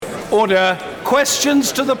Order.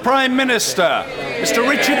 Questions to the Prime Minister. Mr.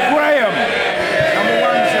 Richard Graham. Number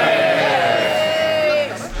one,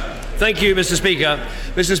 sir. Thank you, Mr. Speaker.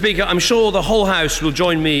 Mr. Speaker, I'm sure the whole House will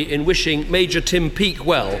join me in wishing Major Tim Peake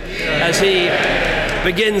well as he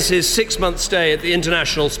begins his 6-month stay at the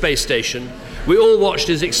International Space Station. We all watched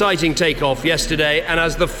his exciting takeoff yesterday, and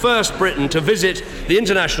as the first Briton to visit the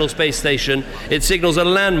International Space Station, it signals a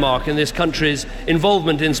landmark in this country's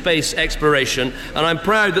involvement in space exploration, and I'm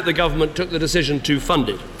proud that the government took the decision to fund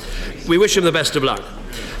it. We wish him the best of luck.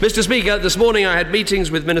 Mr. Speaker, this morning I had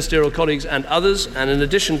meetings with ministerial colleagues and others, and in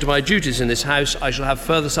addition to my duties in this House, I shall have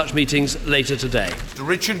further such meetings later today. Mr.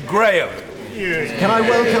 Richard Graham. Can I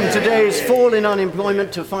welcome today's fall in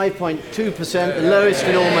unemployment to 5.2%, the lowest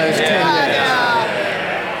in almost 10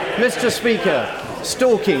 years? Mr. Speaker,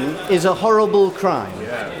 stalking is a horrible crime.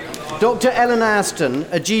 Dr. Ellen Aston,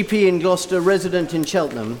 a GP in Gloucester, resident in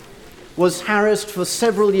Cheltenham, was harassed for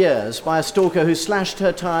several years by a stalker who slashed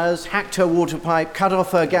her tyres, hacked her water pipe, cut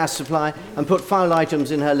off her gas supply and put foul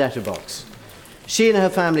items in her letterbox. She and her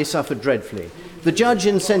family suffered dreadfully. The judge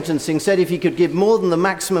in sentencing said if he could give more than the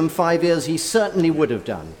maximum 5 years, he certainly would have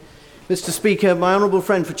done. Mr. Speaker, my honourable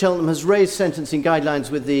friend for Cheltenham has raised sentencing guidelines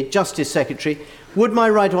with the Justice Secretary. Would my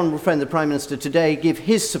right honourable friend, the Prime Minister, today give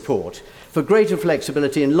his support for greater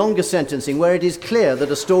flexibility and longer sentencing where it is clear that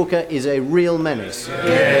a stalker is a real menace?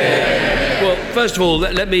 Well, first of all,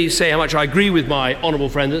 let me say how much I agree with my honourable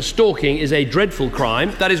friend that stalking is a dreadful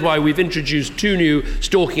crime. That is why we've introduced 2 new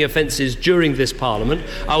stalking offences during this Parliament.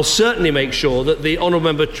 I'll certainly make sure that the honourable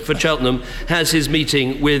member for Cheltenham has his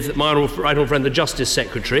meeting with my right honourable friend, the Justice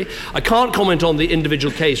Secretary. I can't comment on the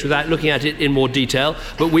individual case without looking at it in more detail,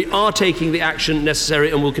 but we are taking the action necessary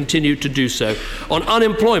and will continue to do so. On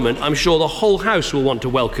unemployment, I'm sure the whole House will want to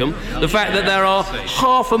welcome the fact that there are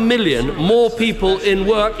 500,000 more people in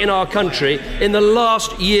work in our country in the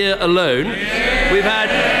last year alone. We've had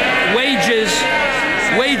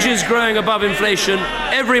wages growing above inflation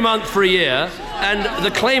every month for a year, and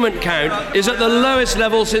the claimant count is at the lowest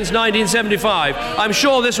level since 1975. I'm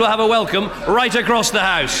sure this will have a welcome right across the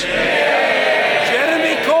House.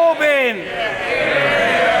 Jeremy Corbyn.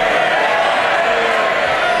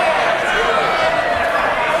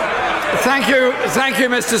 Thank you,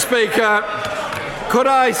 Mr. Speaker. Could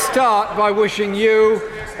I start by wishing you,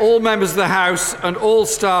 all members of the House and all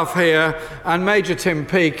staff here, and Major Tim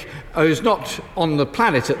Peake, who's not on the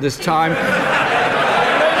planet at this time, a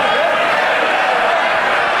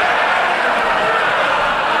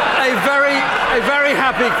very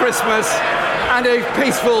happy Christmas and a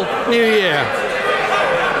peaceful New Year.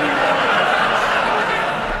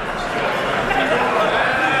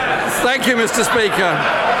 Thank you, Mr.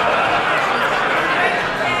 Speaker.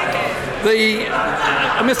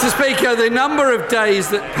 Mr. Speaker, the number of days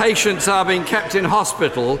that patients are being kept in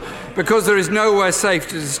hospital because there is nowhere safe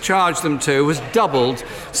to discharge them to has doubled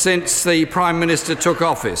since the Prime Minister took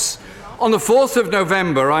office. On the 4th of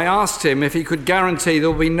November, I asked him if he could guarantee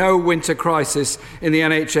there will be no winter crisis in the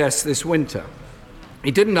NHS this winter. He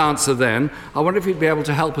didn't answer then. I wonder if he'd be able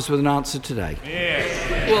to help us with an answer today.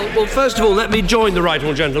 Well, first of all, let me join the right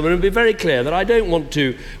honourable gentleman and be very clear that I don't want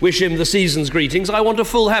to wish him the season's greetings. I want a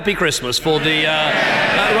full happy Christmas for the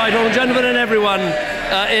right honourable gentleman and everyone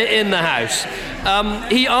in the House.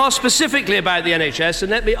 He asked specifically about the NHS, and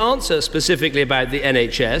let me answer specifically about the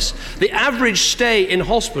NHS. The average stay in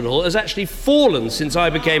hospital has actually fallen since I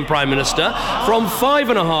became Prime Minister from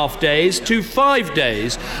 5.5 days to 5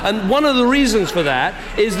 days. And one of the reasons for that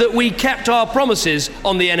is that we kept our promises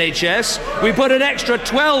on the NHS. We put an extra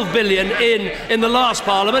 12 billion in the last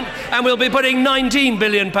Parliament, and we'll be putting £19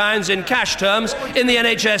 billion in cash terms in the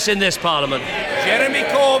NHS in this Parliament. Jeremy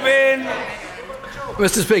Corbyn.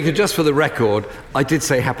 Mr. Speaker, just for the record, I did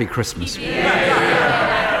say Happy Christmas.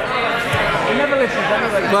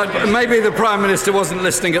 But maybe the Prime Minister wasn't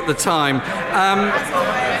listening at the time.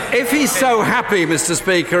 If he's so happy, Mr.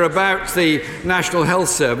 Speaker, about the National Health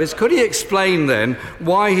Service, could he explain then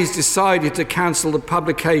why he's decided to cancel the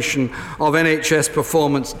publication of NHS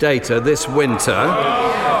performance data this winter?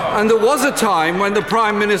 And there was a time when the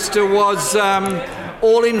Prime Minister was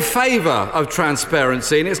all in favour of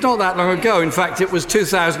transparency, and it's not that long ago. In fact, it was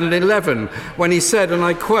 2011 when he said, and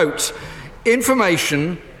I quote,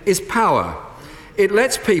 "Information is power. It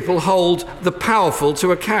lets people hold the powerful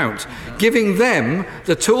to account, giving them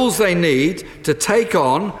the tools they need to take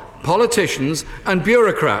on politicians and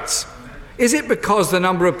bureaucrats." Is it because the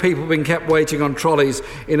number of people being kept waiting on trolleys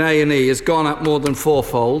in A&E has gone up more than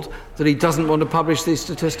fourfold that he doesn't want to publish these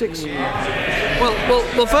statistics?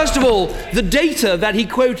 Well, first of all, the data that he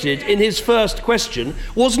quoted in his first question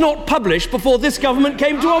was not published before this government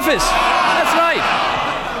came to office. That's right.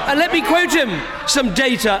 And let me quote him some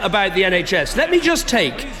data about the NHS. Let me just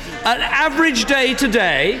take an average day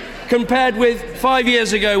today compared with 5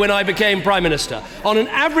 years ago when I became Prime Minister. On an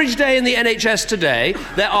average day in the NHS today,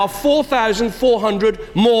 there are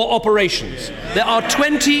 4,400 more operations. There are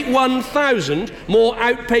 21,000 more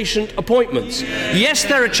outpatient appointments. Yes,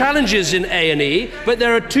 there are challenges in A&E, but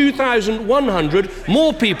there are 2,100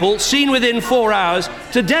 more people seen within 4 hours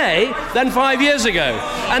today than 5 years ago.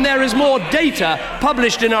 And there is more data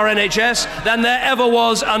published in our NHS than there ever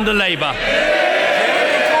was under Labour.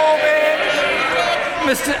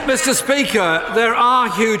 Mr. Speaker, there are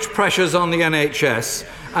huge pressures on the NHS,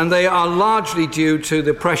 and they are largely due to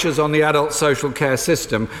the pressures on the adult social care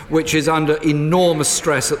system, which is under enormous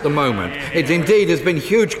stress at the moment. It indeed has been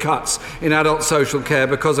huge cuts in adult social care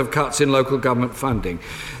because of cuts in local government funding.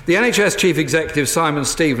 The NHS Chief Executive, Simon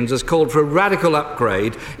Stevens, has called for a radical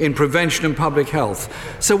upgrade in prevention and public health.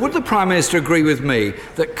 So would the Prime Minister agree with me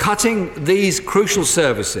that cutting these crucial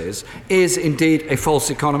services is indeed a false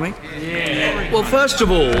economy? Well, first of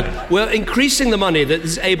all, we're increasing the money that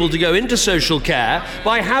is able to go into social care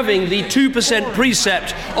by having the 2%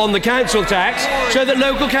 precept on the council tax so that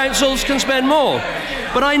local councils can spend more.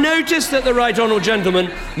 But I noticed that the Right Honourable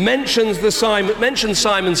Gentleman mentions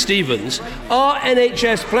Simon Stevens. Our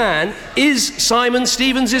NHS plan is Simon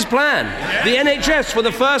Stevens' plan. The NHS, for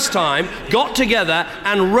the first time, got together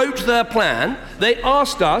and wrote their plan. They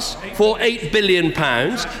asked us for £8 billion.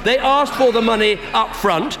 They asked for the money up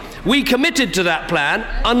front. We committed to that plan,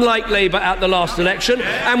 unlike Labour at the last election,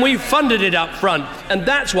 and we funded it up front. And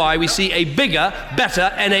that's why we see a bigger,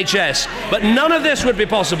 better NHS. But none of this would be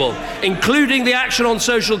possible, including the action on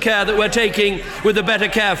social care that we're taking with the Better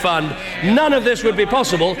Care Fund. None of this would be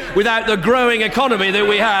possible without the growing economy that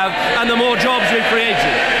we have and the more jobs we've created.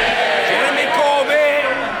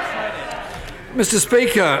 Mr.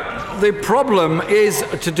 Speaker, the problem is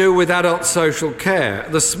to do with adult social care.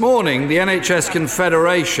 This morning, the NHS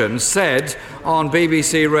Confederation said on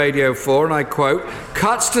BBC Radio 4, and I quote,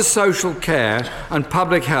 "Cuts to social care and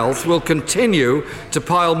public health will continue to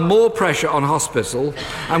pile more pressure on hospital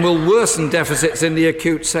and will worsen deficits in the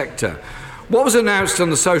acute sector." What was announced on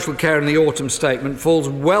the social care in the autumn statement falls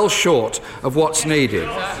well short of what's needed.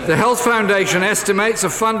 The Health Foundation estimates a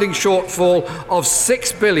funding shortfall of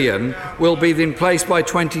 £6 billion will be in place by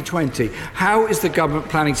 2020. How is the government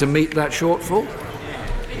planning to meet that shortfall?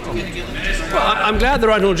 Well, I'm glad the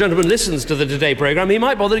Right Honourable Gentleman listens to the Today programme. He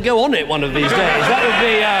might bother to go on it one of these days. That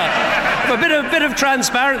would be a bit of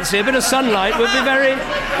transparency, a bit of sunlight would be very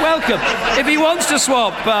welcome. If he wants to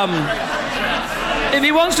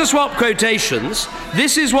swap quotations,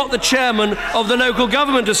 this is what the chairman of the Local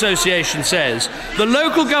Government Association says. The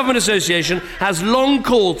Local Government Association has long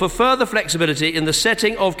called for further flexibility in the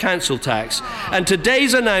setting of council tax, and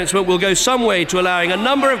today's announcement will go some way to allowing a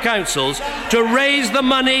number of councils to raise the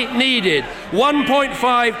money needed.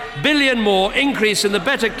 £1.5 billion more increase in the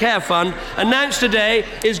Better Care Fund announced today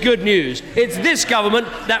is good news. It's this government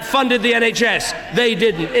that funded the NHS. They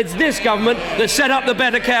didn't. It's this government that set up the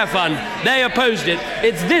Better Care Fund. They opposed it.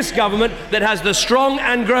 It's this government that has the strong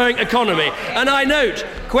and growing economy. And I note,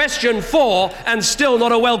 question 4, and still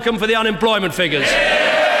not a welcome for the unemployment figures.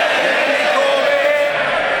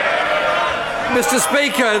 Mr.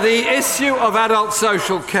 Speaker, the issue of adult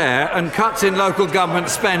social care and cuts in local government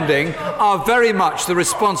spending are very much the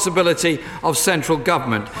responsibility of central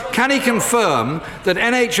government. Can he confirm that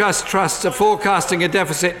NHS trusts are forecasting a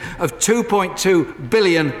deficit of £2.2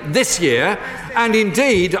 billion this year? And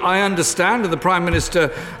indeed, I understand, and the Prime Minister,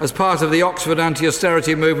 as part of the Oxford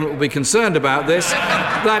anti-austerity movement, will be concerned about this,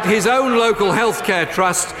 that his own local healthcare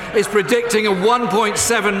trust is predicting a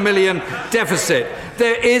 £1.7 million deficit.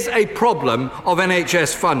 There is a problem of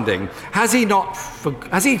NHS funding. Has he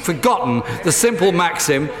forgotten the simple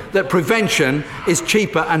maxim that prevention is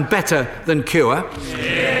cheaper and better than cure?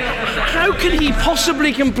 How can he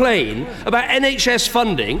possibly complain about NHS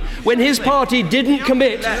funding when his party didn't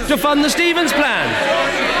commit to fund the Stevens plan?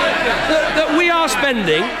 That we are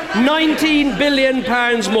spending £19 billion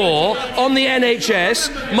more on the NHS,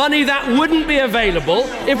 money that wouldn't be available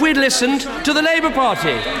if we'd listened to the Labour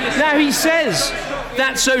Party. Now he says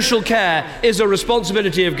that social care is a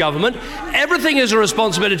responsibility of government. Everything is a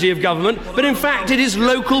responsibility of government, but in fact it is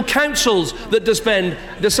local councils that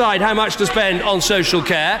decide how much to spend on social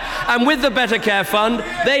care, and with the Better Care Fund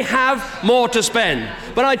they have more to spend.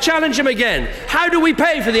 But I challenge him again. How do we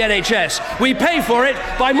pay for the NHS? We pay for it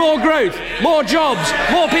by more growth, more jobs,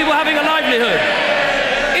 more people having a livelihood.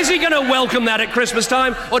 Is he going to welcome that at Christmas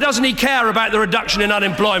time, or doesn't he care about the reduction in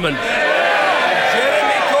unemployment?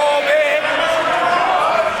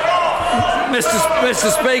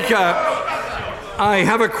 Mr. Speaker, I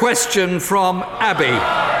have a question from Abby.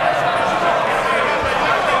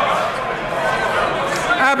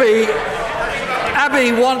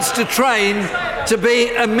 Abby wants to train to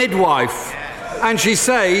be a midwife, and she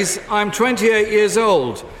says, I'm 28 years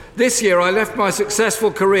old. This year I left my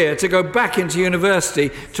successful career to go back into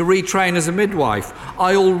university to retrain as a midwife.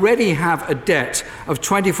 I already have a debt of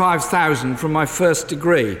 $25,000 from my first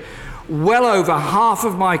degree. Well over half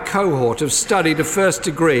of my cohort have studied a first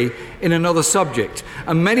degree in another subject,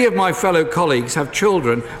 and many of my fellow colleagues have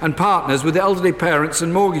children and partners with elderly parents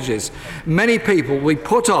and mortgages. Many people will be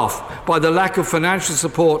put off by the lack of financial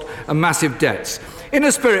support and massive debts. In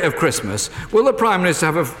the spirit of Christmas, will the Prime Minister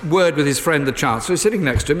have a word with his friend the Chancellor, who's sitting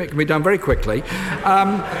next to him, it can be done very quickly,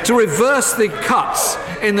 to reverse the cuts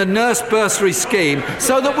in the nurse bursary scheme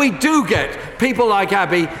so that we do get people like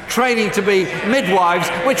Abby training to be midwives,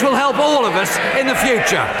 which will help all of us in the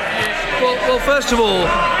future? Well, first of all,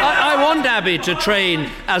 I want Abby to train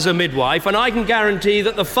as a midwife, and I can guarantee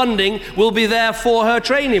that the funding will be there for her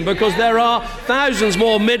training, because there are thousands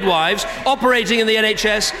more midwives operating in the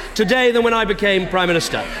NHS today than when I became Prime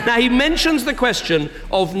Minister. Now, he mentions the question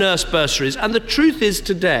of nurse bursaries, and the truth is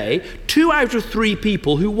today, 2 out of 3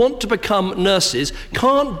 people who want to become nurses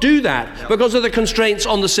can't do that because of the constraints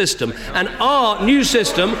on the system. And our new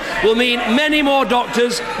system will mean many more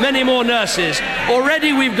doctors, many more nurses.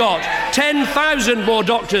 Already we've got 10,000 more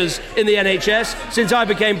doctors in the NHS since I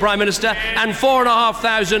became Prime Minister, and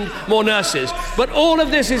 4,500 more nurses. But all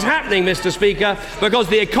of this is happening, Mr. Speaker, because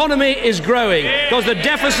the economy is growing, because the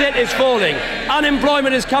deficit is falling,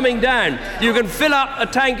 unemployment is coming down. You can fill up a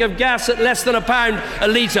tank of gas at less than £1 a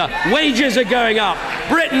litre. Wages are going up.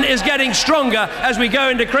 Britain is getting stronger as we go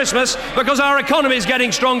into Christmas because our economy is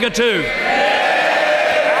getting stronger too.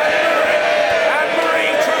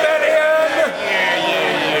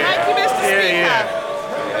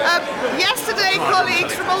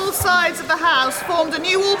 Colleagues from all sides of the House formed a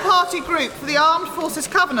new all-party group for the Armed Forces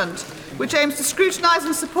Covenant, which aims to scrutinise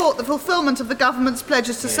and support the fulfilment of the government's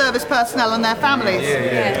pledges to service personnel and their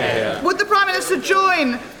families. Would the Prime Minister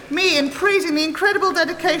join me in praising the incredible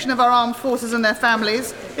dedication of our armed forces and their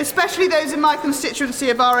families, especially those in my constituency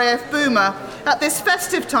of RAF Boomer, at this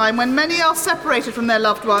festive time when many are separated from their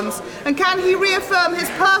loved ones? And can he reaffirm his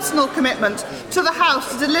personal commitment to the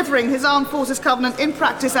House to delivering his Armed Forces Covenant in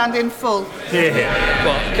practice and in full?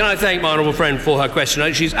 Well, can I thank my honourable friend for her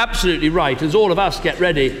question? She's absolutely right. As all of us get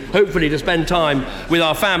ready, hopefully, to spend time with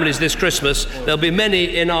our families this Christmas, there'll be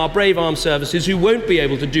many in our brave armed services who won't be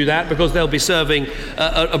able to do that because they'll be serving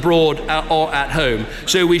abroad or at home.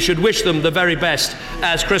 So we should wish them the very best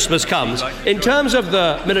as Christmas comes. In terms of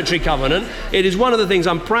the military covenant, it is one of the things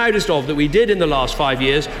I'm proudest of that we did in the last 5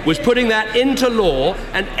 years, was putting that into law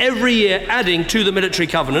and every year adding to the military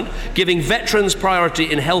covenant, giving veterans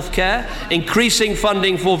priority in healthcare, increasing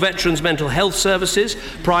funding for veterans' mental health services,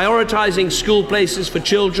 prioritising school places for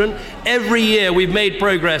children. Every year we've made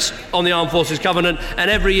progress on the Armed Forces Covenant,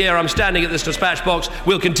 and every year I'm standing at this dispatch box,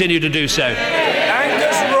 we'll continue to do so.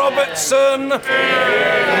 Angus Robertson.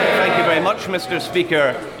 Thank you very much, Mr.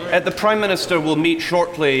 Speaker. The Prime Minister will meet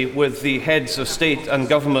shortly with the heads of state and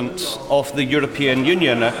government of the European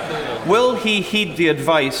Union. Will he heed the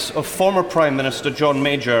advice of former Prime Minister John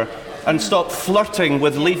Major and stop flirting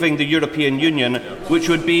with leaving the European Union, which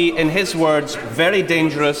would be, in his words, very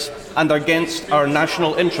dangerous and against our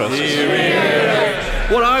national interests?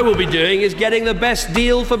 What I will be doing is getting the best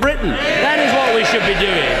deal for Britain. That is what we should be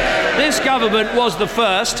doing. This government was the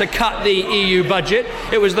first to cut the EU budget.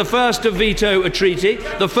 It was the first to veto a treaty,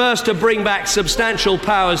 the first to bring back substantial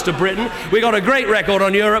powers to Britain. We got a great record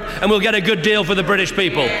on Europe, and we'll get a good deal for the British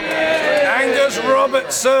people. Angus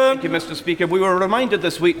Robertson. Thank you, Mr. Speaker. We were reminded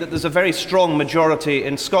this week that there's a very strong majority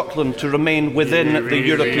in Scotland to remain within the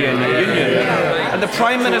European Union. And the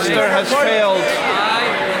Prime Minister has failed.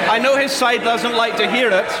 I know his side doesn't like to hear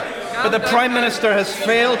it, but the Prime Minister has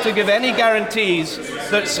failed to give any guarantees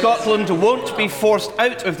that Scotland won't be forced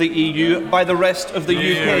out of the EU by the rest of the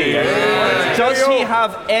UK. Does he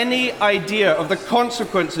have any idea of the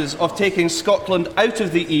consequences of taking Scotland out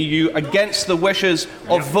of the EU against the wishes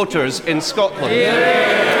of voters in Scotland?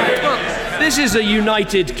 This is a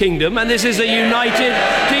United Kingdom, and this is a United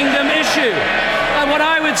Kingdom issue. And what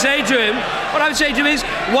I would say to him is,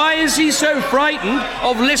 why is he so frightened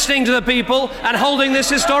of listening to the people and holding this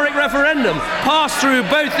historic referendum passed through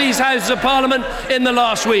both these Houses of Parliament in the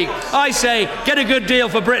last week? I say, get a good deal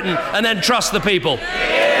for Britain and then trust the people.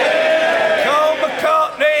 Carl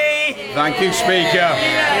McCartney. Thank you, Speaker.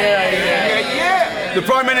 The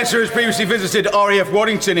Prime Minister has previously visited RAF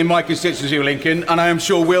Waddington in my constituency of Lincoln, and I am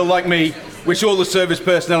sure will, like me, wish all the service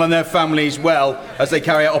personnel and their families well as they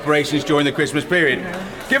carry out operations during the Christmas period.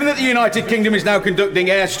 Given that the United Kingdom is now conducting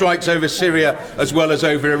airstrikes over Syria as well as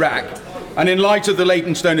over Iraq, and in light of the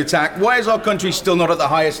Leytonstone attack, why is our country still not at the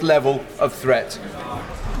highest level of threat?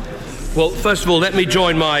 Well, first of all, let me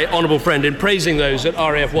join my honourable friend in praising those at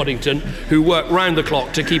RAF Waddington who work round the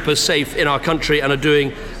clock to keep us safe in our country and are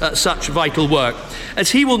doing such vital work.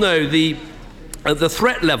 As he will know, the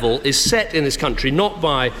threat level is set in this country not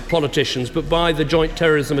by politicians but by the Joint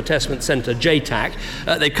Terrorism Assessment Centre,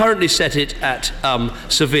 JTAC. They currently set it at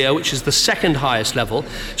severe, which is the second highest level.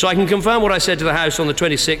 So I can confirm what I said to the House on the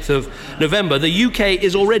 26th of November. The UK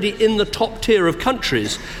is already in the top tier of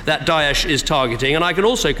countries that Daesh is targeting, and I can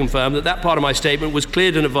also confirm that that part of my statement was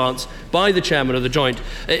cleared in advance by the chairman of the Joint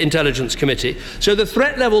Intelligence Committee. So the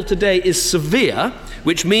threat level today is severe,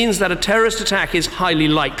 which means that a terrorist attack is highly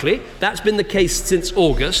likely. That's been the case since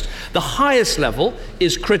August. The highest level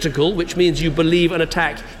is critical, which means you believe an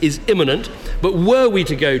attack is imminent. But were we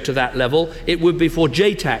to go to that level, it would be for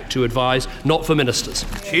JTAC to advise, not for ministers.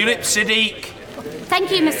 Tulip Siddiq.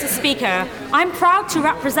 Thank you, Mr. Speaker. I'm proud to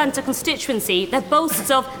represent a constituency that boasts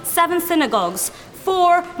of 7 synagogues,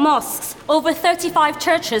 4 mosques, over 35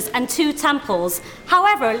 churches and 2 temples.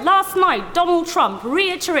 However, last night, Donald Trump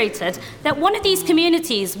reiterated that one of these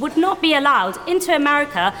communities would not be allowed into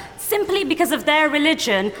America simply because of their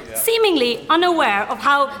religion, seemingly unaware of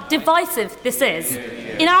how divisive this is.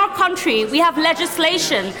 In our country, we have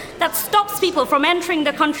legislation that stops people from entering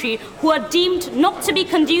the country who are deemed not to be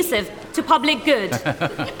conducive to public good.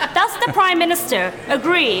 Does the Prime Minister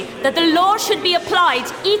agree that the law should be applied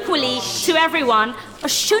equally to everyone, or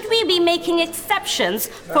should we be making exceptions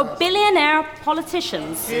for billionaire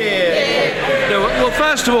politicians? No, well,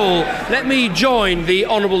 first of all, let me join the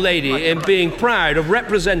Honourable Lady in being proud of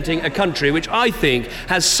representing a country which I think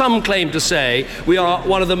has some claim to say we are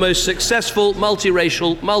one of the most successful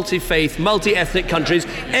multiracial, multi-faith, multi-ethnic countries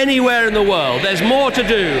anywhere in the world. There's more to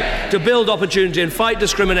do to build opportunity and fight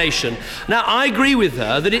discrimination. Now, I agree with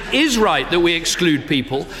her that it is right that we exclude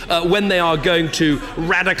people when they are going to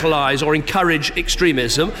radicalise or encourage extremism.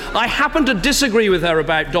 I happen to disagree with her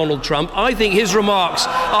about Donald Trump. I think his remarks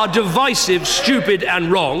are divisive, stupid and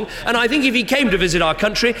wrong, and I think if he came to visit our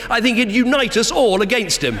country, I think he'd unite us all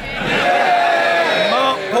against him.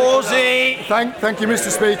 Mark Pawsey. Thank you, Mr.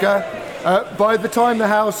 Speaker. By the time the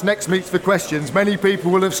House next meets for questions, many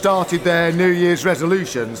people will have started their New Year's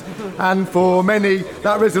resolutions, and for many,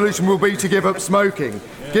 that resolution will be to give up smoking.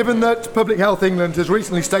 Given that Public Health England has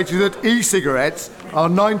recently stated that e-cigarettes are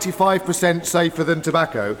 95% safer than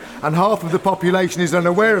tobacco, and half of the population is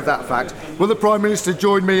unaware of that fact, will the Prime Minister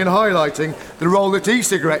join me in highlighting the role that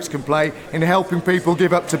e-cigarettes can play in helping people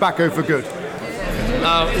give up tobacco for good?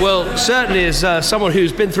 Well, certainly as someone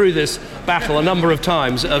who's been through this battle a number of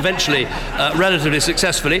times, eventually relatively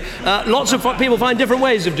successfully, lots of people find different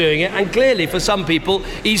ways of doing it, and clearly for some people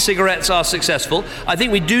e-cigarettes are successful. I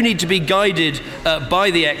think we do need to be guided by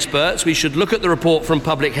the experts. We should look at the report from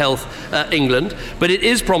Public Health England, but it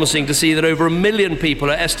is promising to see that over 1 million people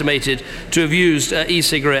are estimated to have used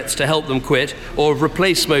e-cigarettes to help them quit or have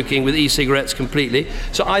replaced smoking with e-cigarettes completely.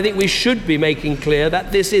 So I think we should be making clear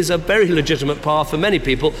that this is a very legitimate path for many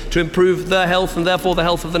people to improve their health and therefore the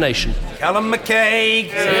health of the nation. Callum McCaig.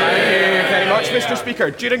 Thank you very much, Mr.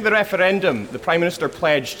 Speaker. During the referendum, the Prime Minister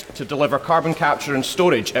pledged to deliver carbon capture and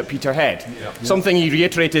storage at Peterhead, something he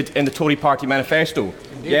reiterated in the Tory party manifesto.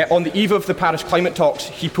 Yet, on the eve of the Paris climate talks,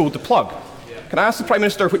 he pulled the plug. Can I ask the Prime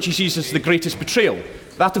Minister which he sees as the greatest betrayal?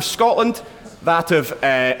 That of Scotland, that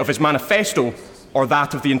of his manifesto, or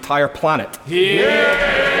that of the entire planet?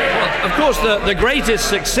 Of course, the greatest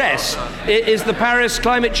success is the Paris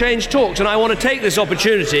climate change talks, and I want to take this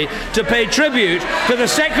opportunity to pay tribute to the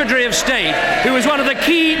Secretary of State, who was one of the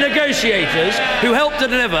key negotiators who helped to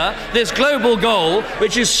deliver this global goal,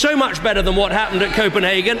 which is so much better than what happened at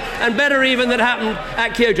Copenhagen, and better even than happened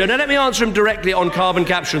at Kyoto. Now, let me answer him directly on carbon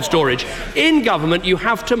capture and storage. In government, you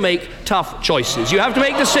have to make tough choices. You have to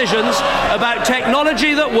make decisions about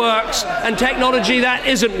technology that works and technology that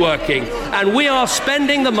isn't working, and we are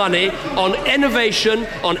spending the money on innovation,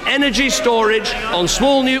 on energy storage, on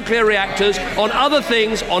small nuclear reactors, on other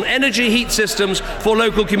things, on energy heat systems for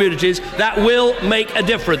local communities that will make a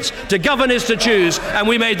difference. To govern is to choose, and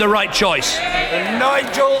we made the right choice.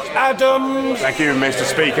 Nigel Adams. Thank you, Mr.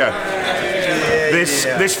 Speaker.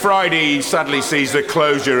 This Friday sadly sees the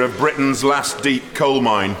closure of Britain's last deep coal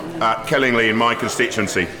mine at Kellingley in my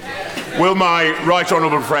constituency. Will my right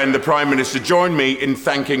honourable friend, the Prime Minister, join me in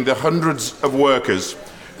thanking the hundreds of workers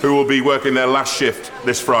who will be working their last shift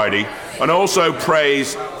this Friday, and also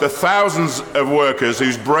praise the thousands of workers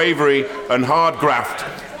whose bravery and hard graft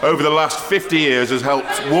over the last 50 years has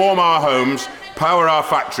helped warm our homes, power our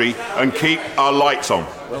factory and keep our lights on.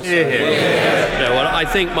 Well, I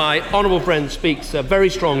think my honourable friend speaks very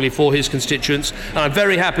strongly for his constituents, and I'm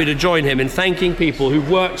very happy to join him in thanking people who've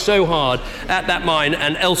worked so hard at that mine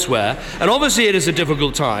and elsewhere. And obviously it is a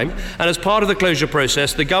difficult time, and as part of the closure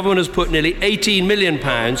process, the government has put nearly £18 million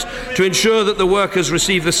to ensure that the workers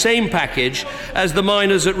receive the same package as the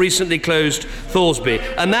miners at recently closed Thoresby.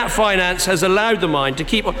 And that finance has allowed the mine to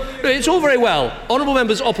keep on. It's all very well. Honourable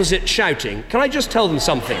members opposite shouting. Can I just tell them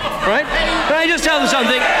something? Right? Can I just tell them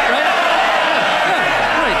something?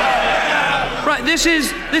 Right, this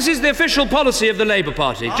is the official policy of the Labour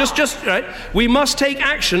Party. Just right. We must take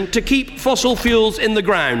action to keep fossil fuels in the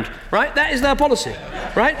ground. Right, that is their policy.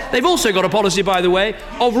 Right. They've also got a policy, by the way,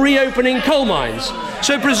 of reopening coal mines.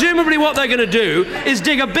 So presumably, what they're going to do is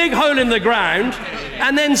dig a big hole in the ground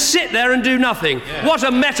and then sit there and do nothing. What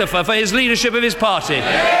a metaphor for his leadership of his party.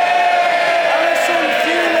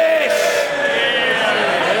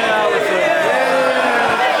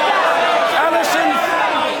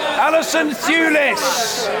 Alison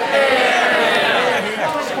Thewlis.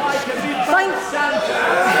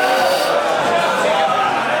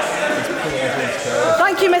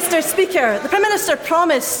 Thank you, Mr. Speaker. The Prime Minister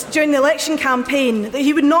promised during the election campaign that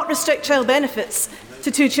he would not restrict child benefits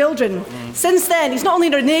to 2 children. Since then, he's not only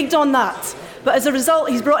reneged on that, but as a result,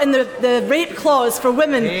 he's brought in the rape clause for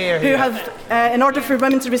women who have, in order for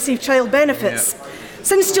women to receive child benefits.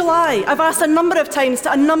 Since July, I've asked a number of times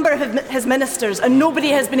to a number of his ministers, and nobody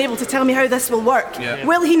has been able to tell me how this will work.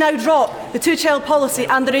 Will he now drop the 2-child policy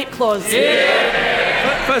and the rape clause?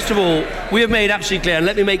 First of all, we have made absolutely clear, and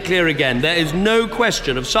let me make clear again, there is no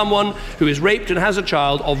question of someone who is raped and has a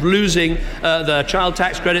child of losing their child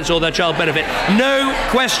tax credits or their child benefit. No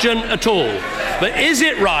question at all. But is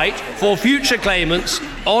it right for future claimants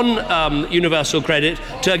on universal credit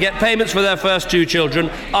to get payments for their first 2 children?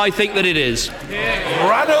 I think that it is.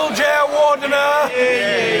 Ranald J. Wardener.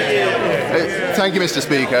 Thank you, Mr.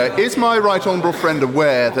 Speaker. Is my right honourable friend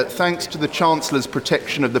aware that thanks to the Chancellor's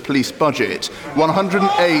protection of the police budget,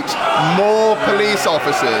 108 more police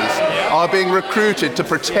officers are being recruited to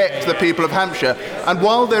protect the people of Hampshire? And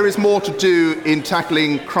while there is more to do in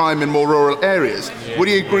tackling crime in more rural areas, would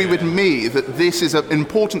you agree with me that this is an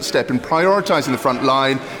important step in prioritising the front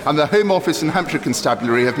line, and the Home Office and Hampshire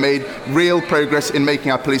Constabulary have made real progress in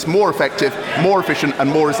making our police more effective, more efficient and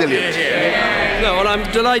more resilient? No, well, I'm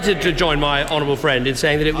delighted to join my honourable friend in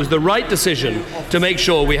saying that it was the right decision to make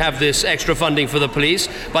sure we have this extra funding for the police.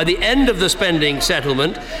 By the end of the spending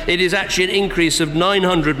settlement, it is actually an increase of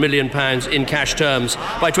 £900 million in cash terms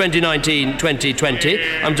by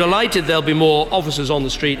 2019-2020. I'm delighted there'll be more officers on the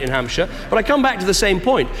street in Hampshire. But I come back to the same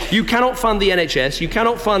point. You cannot fund the NHS, you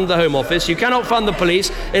cannot fund the Home Office, you cannot fund the police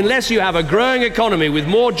unless you have a growing economy with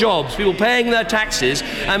more jobs, people paying their taxes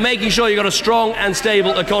and making sure you've got a strong and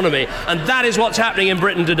stable economy. And that is what's happening in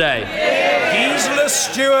Britain today. Gisela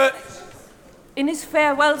Stewart. In his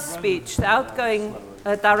farewell speech, the outgoing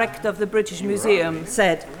director of the British Museum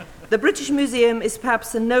said, "The British Museum is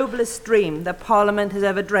perhaps the noblest dream that Parliament has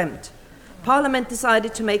ever dreamt. Parliament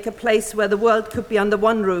decided to make a place where the world could be under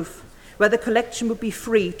one roof, where the collection would be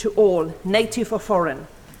free to all, native or foreign,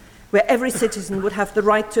 where every citizen would have the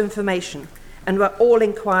right to information, and where all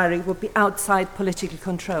inquiry would be outside political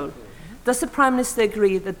control." Does the Prime Minister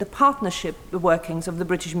agree that the partnership, the workings of the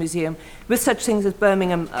British Museum, with such things as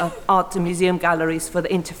Birmingham Art and Museum Galleries for the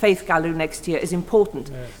Interfaith Gallery next year is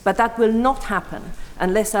important, but that will not happen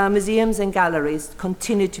unless our museums and galleries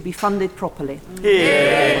continue to be funded properly?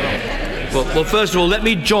 Well, first of all, let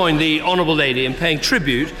me join the Honourable Lady in paying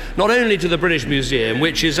tribute not only to the British Museum,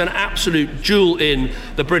 which is an absolute jewel in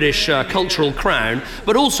the British cultural crown,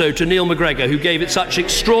 but also to Neil McGregor, who gave it such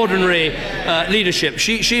extraordinary leadership.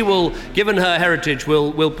 She will, given her heritage,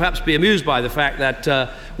 will perhaps be amused by the fact that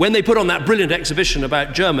when they put on that brilliant exhibition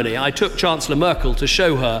about Germany, I took Chancellor Merkel to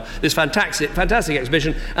show her this fantastic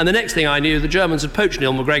exhibition, and the next thing I knew, the Germans had poached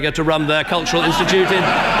Neil McGregor to run their cultural institute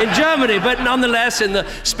in Germany. But nonetheless, in the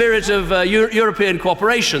spirit of European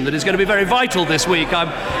cooperation that is going to be very vital this week,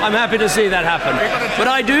 I'm happy to see that happen. But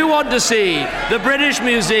I do want to see the British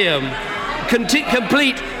Museum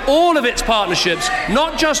complete all of its partnerships,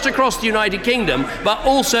 not just across the United Kingdom, but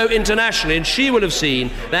also internationally. And she will have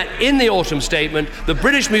seen that in the autumn statement, the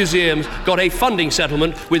British Museums got a funding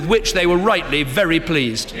settlement with which they were rightly very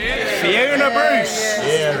pleased. Fiona Bruce.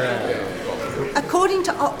 According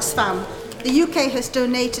to Oxfam, the UK has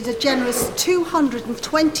donated a generous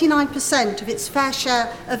 229% of its fair share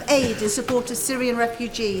of aid in support of Syrian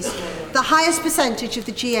refugees, the highest percentage of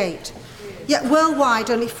the G8. Yet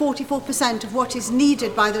worldwide, only 44% of what is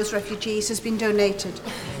needed by those refugees has been donated.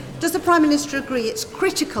 Does the Prime Minister agree it's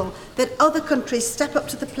critical that other countries step up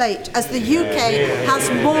to the plate, as the UK has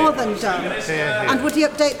more than done? And would he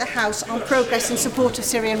update the House on progress in support of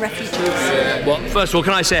Syrian refugees? Well, first of all,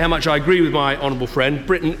 can I say how much I agree with my honourable friend?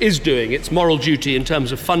 Britain is doing its moral duty in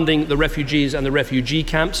terms of funding the refugees and the refugee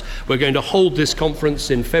camps. We're going to hold this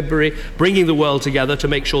conference in February, bringing the world together to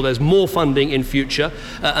make sure there's more funding in future,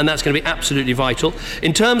 and that's going to be absolutely vital.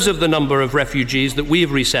 In terms of the number of refugees that we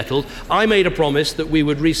have resettled, I made a promise that we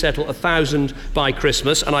would resettle 1,000 by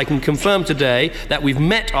Christmas, and I can confirm today that we've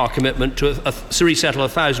met our commitment to resettle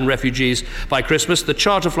 1,000 refugees by Christmas. The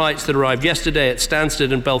charter flights that arrived yesterday at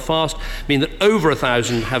Stansted and Belfast mean that over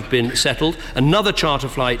 1,000 have been settled. Another charter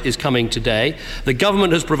flight is coming today. The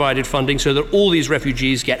government has provided funding so that all these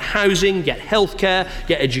refugees get housing, get healthcare,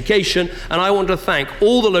 get education, and I want to thank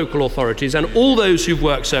all the local authorities and all those who've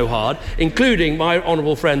worked so hard, including my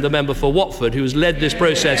honourable friend, the member for Watford, who has led this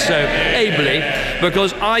process so ably,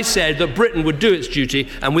 because I said that Britain would do its duty,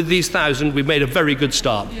 and with these 1,000 we've made a very good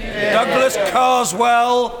start. Douglas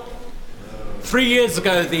Carswell. 3 years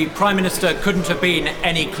ago, the Prime Minister couldn't have been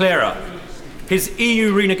any clearer. His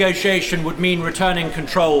EU renegotiation would mean returning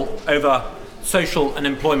control over social and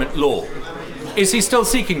employment law. Is he still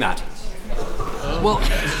seeking that? Well,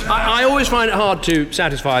 I always find it hard to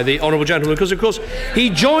satisfy the honourable gentleman because, of course, he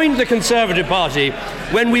joined the Conservative Party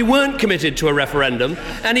when we weren't committed to a referendum,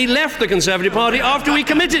 and he left the Conservative Party after we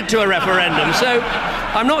committed to a referendum. So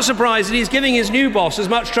I'm not surprised that he's giving his new boss as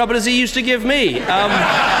much trouble as he used to give me. But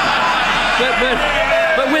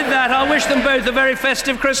with that, I'll wish them both a very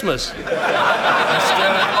festive Christmas. Mr.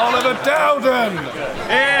 Oliver Dowden.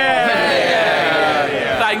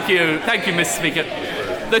 Thank you, Mr. Speaker.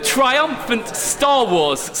 The triumphant Star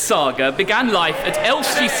Wars saga began life at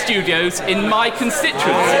Elstree Studios in my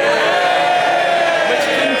constituency, which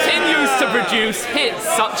continues to produce hits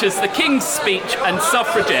such as The King's Speech and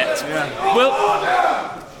Suffragette. Well,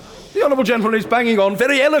 the honourable gentleman is banging on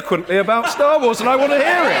very eloquently about Star Wars, and I want to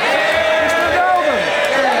hear it. Mr. Dowden.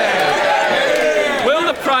 Will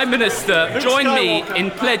the Prime Minister join me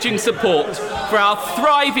in pledging support for our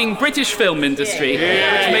thriving British film industry,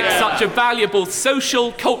 which makes such a valuable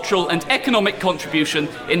social, cultural and economic contribution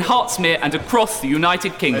in Hertsmere and across the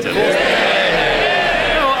United Kingdom?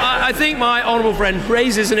 I think my honourable friend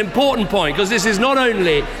raises an important point, because this is not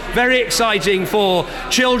only very exciting for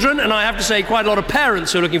children, and I have to say quite a lot of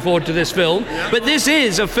parents are looking forward to this film, but this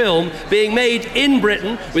is a film being made in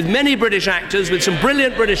Britain with many British actors, with some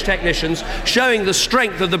brilliant British technicians, showing the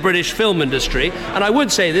strength of the British film industry. And I would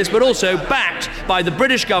say this, but also backed by the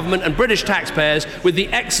British government and British taxpayers with the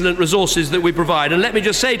excellent resources that we provide. And let me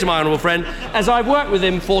just say to my honourable friend, as I've worked with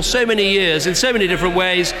him for so many years in so many different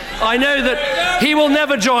ways, I know that he will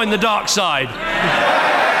never join the dark side.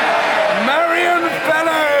 Marion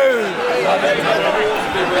Fellows.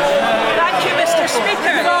 Thank you, Mr.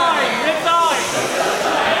 Speaker.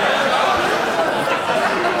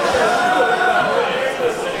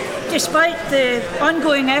 Despite the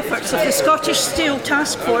ongoing efforts of the Scottish Steel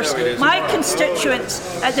Task Force, my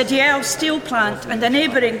constituents at the DL Steel Plant and the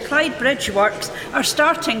neighbouring Clyde Bridge Works are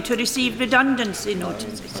starting to receive redundancy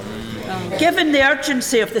notices. Given the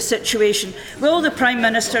urgency of the situation, will the Prime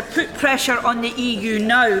Minister put pressure on the EU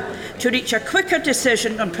now to reach a quicker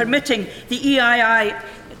decision on permitting the EII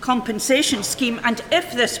compensation scheme, and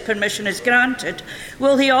if this permission is granted,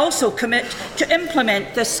 will he also commit to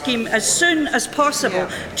implement this scheme as soon as possible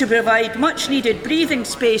to provide much needed breathing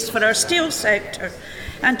space for our steel sector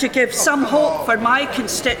and to give some hope for my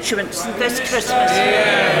constituents this Christmas?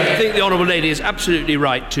 I think the Honourable Lady is absolutely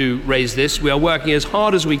right to raise this. We are working as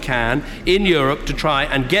hard as we can in Europe to try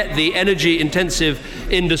and get the energy-intensive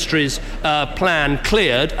industries plan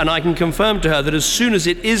cleared, and I can confirm to her that as soon as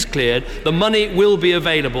it is cleared, the money will be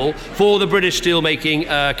available for the British steel-making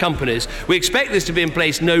companies. We expect this to be in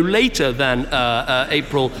place no later than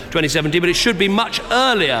April 2017, but it should be much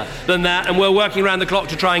earlier than that, and we're working around the clock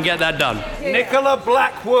to try and get that done. Nicola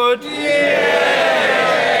Blackwood.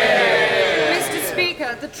 Mr.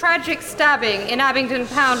 Speaker, the tragic stabbing in Abingdon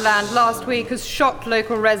Poundland last week has shocked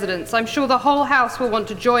local residents. I'm sure the whole House will want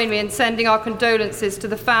to join me in sending our condolences to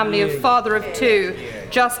the family of father of two,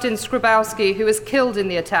 Justin Skrybowski, who was killed in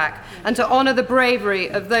the attack, and to honour the bravery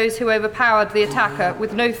of those who overpowered the attacker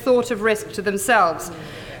with no thought of risk to themselves.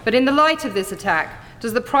 But in the light of this attack,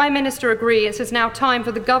 does the Prime Minister agree it is now time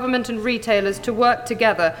for the government and retailers to work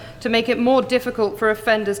together to make it more difficult for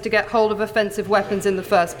offenders to get hold of offensive weapons in the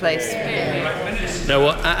first place? No,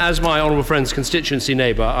 well, as my honourable friend's constituency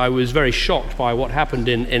neighbour, I was very shocked by what happened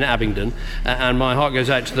in Abingdon, and my heart goes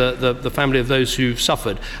out to the family of those who've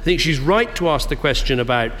suffered. I think she's right to ask the question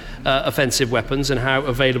about offensive weapons and how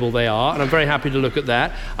available they are, and I'm very happy to look at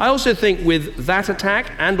that. I also think with that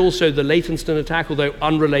attack and also the Leytonstone attack, although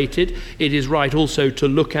unrelated, it is right also to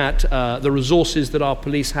look at the resources that our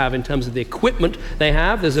police have in terms of the equipment they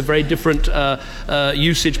have. There's a very different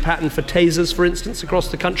usage pattern for tasers, for instance, across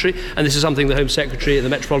the country, and this is something the Home Secretary, the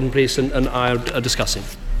Metropolitan Police and I are discussing.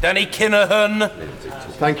 Danny Kinahan.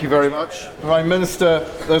 Thank you very much. Prime Minister,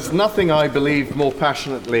 there's nothing I believe more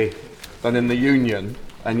passionately than in the Union,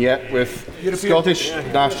 and yet with Scottish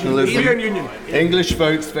nationalism, English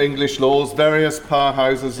votes for English laws, various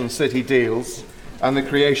powerhouses and city deals, and the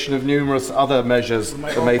creation of numerous other measures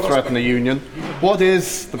that may threaten the Union, what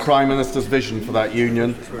is the Prime Minister's vision for that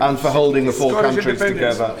Union and for holding the four countries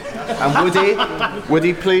together? And would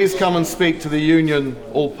he please come and speak to the Union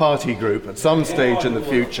all-party group at some stage in the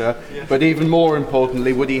future, but even more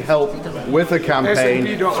importantly, would he help with a campaign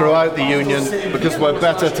throughout the Union, because we're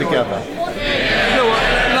better together?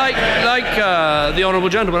 Like the Honourable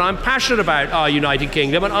Gentleman, I'm passionate about our United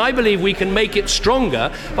Kingdom, and I believe we can make it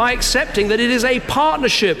stronger by accepting that it is a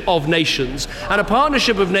partnership of nations, and a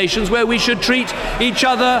partnership of nations where we should treat each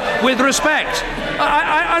other with respect.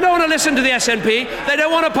 I don't want to listen to the SNP. They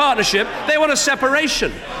don't want a partnership, they want a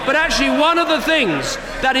separation. But actually, one of the things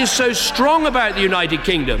that is so strong about the United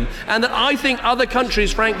Kingdom, and that I think other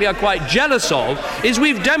countries, frankly, are quite jealous of, is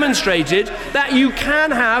we've demonstrated that you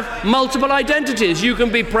can have multiple identities. You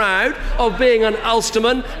can be proud of being an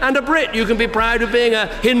Ulsterman and a Brit. You can be proud of being a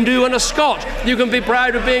Hindu and a Scot. You can be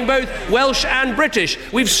proud of being both Welsh and British.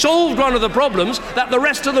 We've solved one of the problems that the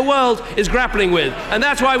rest of the world is grappling with, and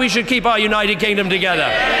that's why we should keep our United Kingdom together.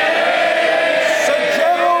 Sir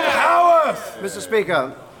Gerald Howarth. Mr.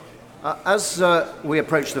 Speaker, as we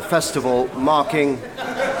approach the festival marking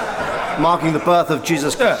the birth of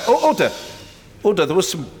Jesus Christ... Order, there was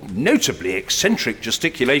some notably eccentric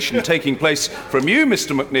gesticulation taking place from you,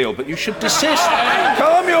 Mr. McNeill, but you should desist.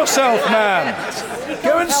 Calm yourself, man.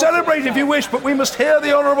 Go and celebrate if you wish, but we must hear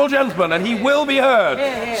the Honourable Gentleman, and he will be heard.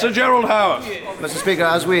 Sir Gerald Howarth. Mr. Speaker,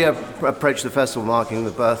 as we approach the festival marking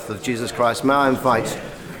the birth of Jesus Christ, may I invite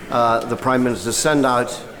the Prime Minister to send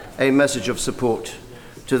out a message of support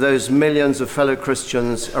to those millions of fellow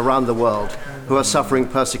Christians around the world who are suffering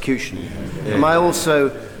persecution. And may I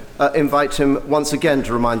also invite him once again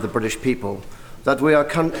to remind the British people that we are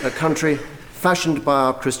a country fashioned by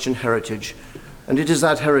our Christian heritage, and it is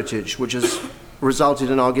that heritage which has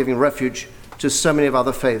resulted in our giving refuge to so many of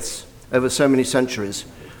other faiths over so many centuries,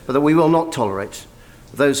 but that we will not tolerate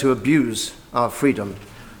those who abuse our freedom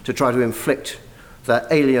to try to inflict their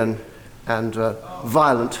alien and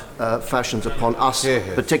violent fashions upon us,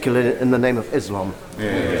 particularly in the name of Islam.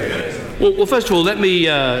 Well, first of all, let me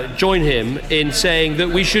join him in saying that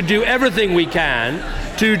we should do everything we can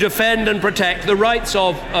to defend and protect the rights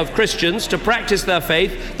of Christians to practice their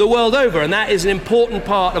faith the world over, and that is an important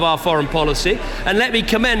part of our foreign policy. And let me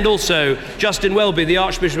commend also Justin Welby, the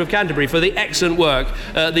Archbishop of Canterbury, for the excellent work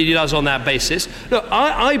that he does on that basis. Look,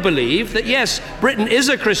 I believe that, yes, Britain is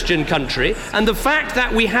a Christian country, and the fact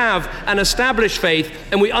that we have an established faith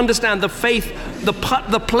and we understand the faith,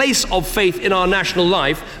 the place of faith in our national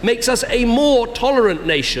life, makes us a more tolerant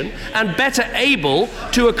nation and better able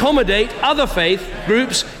to accommodate other faith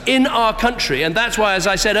groups in our country. And that's why, as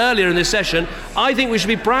I said earlier in this session, I think we should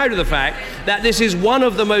be proud of the fact that this is one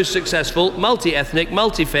of the most successful multi-ethnic,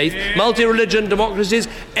 multi-faith, multi-religion democracies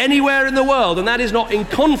anywhere in the world, and that is not in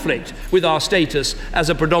conflict with our status as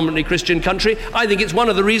a predominantly Christian country. I think it's one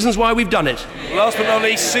of the reasons why we've done it. Last but not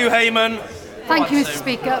least, Sue Hayman. Thank you, Mr.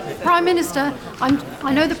 Speaker. Prime Minister,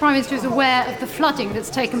 I know the Prime Minister is aware of the flooding that's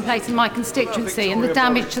taken place in my constituency and the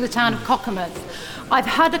damage to the town of Cockermouth. I've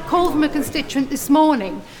had a call from a constituent this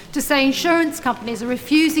morning to say insurance companies are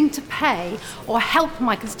refusing to pay or help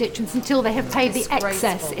my constituents until they have paid the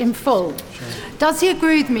excess in full. Does he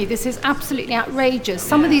agree with me this is absolutely outrageous?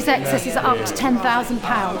 Some of these excesses are up to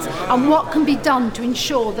 £10,000, and what can be done to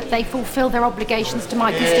ensure that they fulfil their obligations to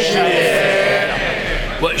my constituents?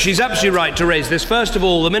 Well, she's absolutely right to raise this. First of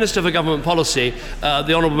all, the Minister for Government Policy,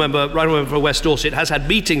 the Honourable Member, Right Honourable Member for West Dorset, has had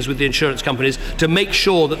meetings with the insurance companies to make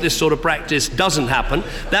sure that this sort of practice doesn't happen.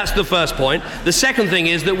 That's the first point. The second thing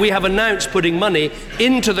is that we have announced putting money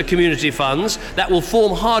into the community funds that will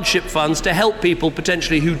form hardship funds to help people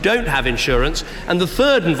potentially who don't have insurance. And the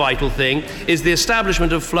third and vital thing is the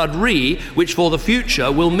establishment of Flood Re, which for the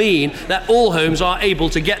future will mean that all homes are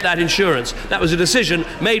able to get that insurance. That was a decision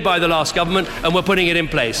made by the last government, and we're putting it in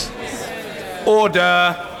place.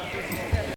 Order.